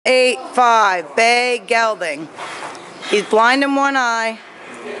8-5, bay gelding. He's blind in one eye,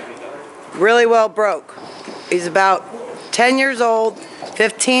 really well broke. He's about 10 years old,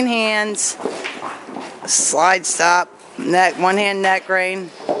 15 hands, slide stop, neck, one hand neck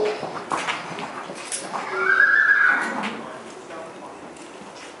rein.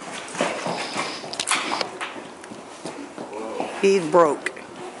 He's broke.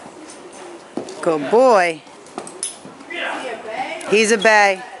 Good boy. He's a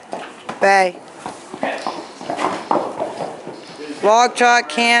bay. Bay. Log trot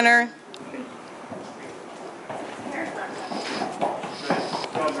canter.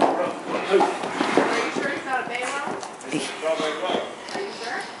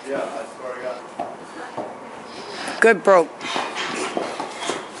 Good broke.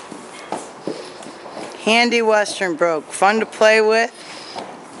 Handy Western broke. Fun to play with.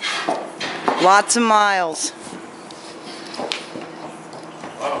 Lots of miles.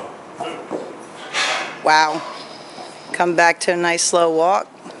 Wow. Come back to a nice slow walk.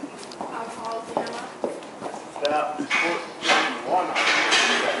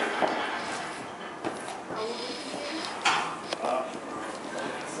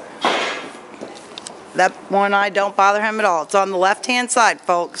 That one eye don't bother him at all. It's on the left-hand side,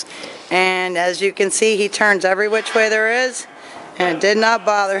 folks. And as you can see, he turns every which way there is. And it did not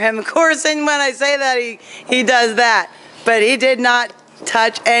bother him. Of course, and when I say that, he does that. But he did not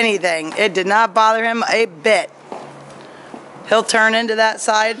touch anything. It did not bother him a bit. He'll turn into that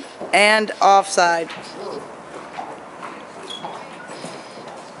side and offside.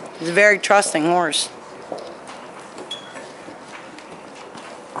 He's a very trusting horse.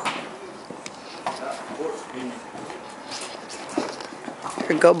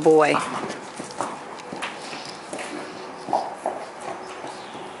 You're a good boy.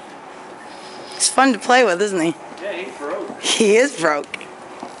 He's fun to play with, isn't he? Yeah, he's broke. He is broke.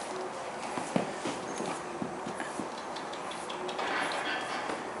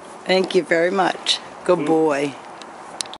 Thank you very much. Good boy.